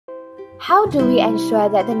How do we ensure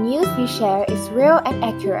that the news we share is real and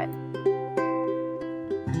accurate?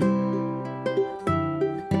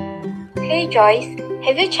 Hey Joyce,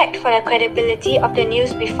 have you checked for the credibility of the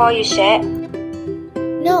news before you share?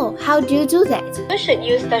 No, how do you do that? You should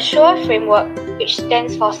use the S.U.R.E framework, which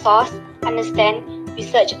stands for Source, Understand,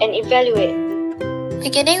 Research and Evaluate.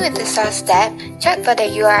 Beginning with the source step, check for the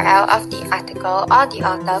URL of the article or the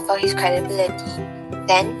author for his credibility.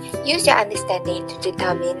 Then, use your understanding to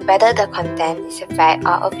determine whether the content is a fact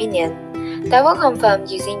or opinion. Double confirm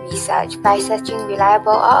using research by searching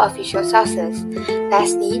reliable or official sources.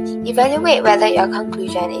 Lastly, evaluate whether your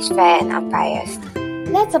conclusion is fair and unbiased.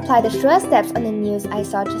 Let's apply the S.U.R.E steps on the news I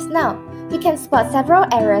saw just now. We can spot several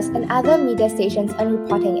errors and other media stations on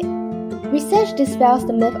reporting it. Research dispels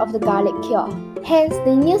the myth of the garlic cure. Hence,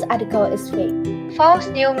 the news article is fake. False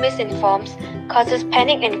news misinforms, causes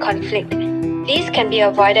panic and conflict. These can be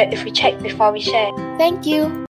avoided if we check before we share. Thank you.